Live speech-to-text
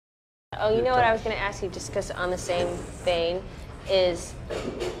Oh, you know what I was going to ask you, just because on the same vein, is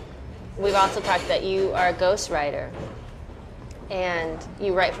we've also talked that you are a ghostwriter, and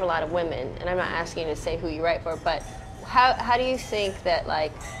you write for a lot of women. And I'm not asking you to say who you write for, but how do you think that,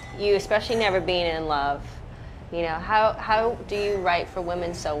 like, you, especially never being in love, you know, how do you write for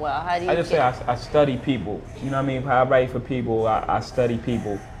women so well? How do you? I just say I study people. You know what I mean? How I write for people, I study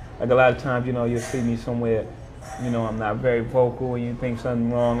people. Like a lot of times, you know, you'll see me somewhere, you know, I'm not very vocal and you think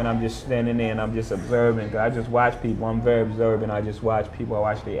something wrong and I'm just standing there and I'm just observing. I just watch people. I'm very observant. I just watch people. I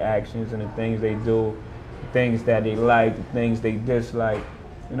watch their actions and the things they do, the things that they like, the things they dislike.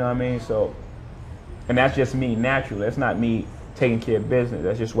 You know what I mean? So, and that's just me naturally. That's not me taking care of business.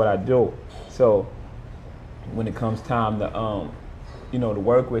 That's just what I do. So, when it comes time to, you know, to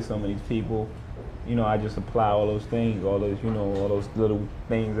work with some of these people, you know, I just apply all those things, all those, you know, all those little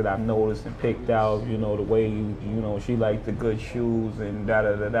things that I've noticed and picked out. You know, the way you know, she likes the good shoes and da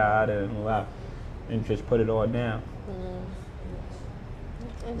da da da da, and just put it all down.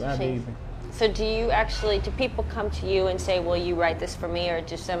 Interesting. So do you actually? Do people come to you and say, "Will you write this for me?" Or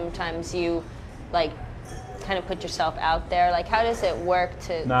do sometimes you, like, kind of put yourself out there? Like, how does it work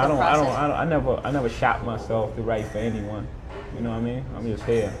to? No, I never shop myself to write for anyone. You know what I mean? I'm just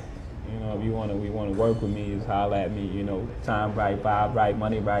here. You know, if you want to work with me, just holler at me. You know, time right, vibe right,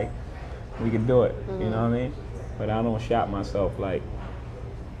 money right. We can do it. You know what I mean? But I don't shop myself. Like,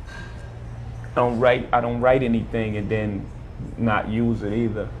 I don't write anything and then not use it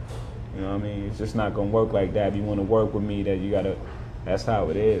either. You know what I mean? It's just not gonna work like that. If you want to work with me, that's how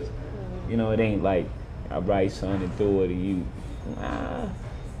it is. You know, it ain't like I write something and do it and you.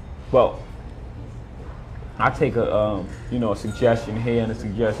 Well, I take a you know, a suggestion here and a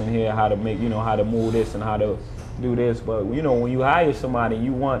suggestion here, how to make, you know, how to move this and how to do this. But you know, when you hire somebody,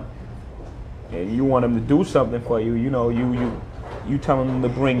 you want them to do something for you. You know, you tell them to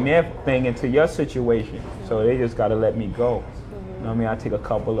bring their thing into your situation. So they just gotta let me go. You know what I mean? I take a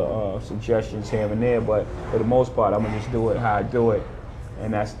couple of suggestions here and there, but for the most part, I'm gonna just do it how I do it,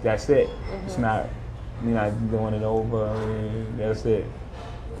 and that's it. It's not, you're not doing it over. I mean, that's it.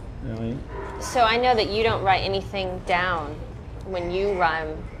 You know what I mean? So I know that you don't write anything down when you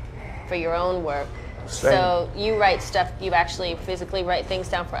rhyme for your own work. Same. So you write stuff, you actually physically write things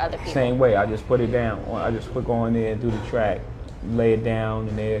down for other people. Same way, I just put it down. I just click on there and do the track, lay it down,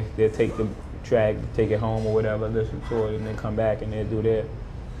 and they'll take the track, take it home or whatever, listen to it, and then come back and they'll do their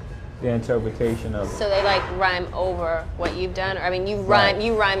interpretation of it. So they like rhyme over what you've done? Or, I mean, you rhyme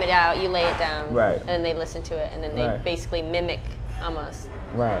it out, you lay it down, right, and then they listen to it, and then they basically mimic almost.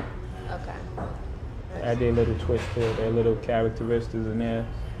 Right. Okay. Add their little twist to it, their little characteristics in there,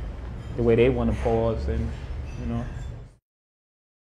 the way they want to pause, and you know.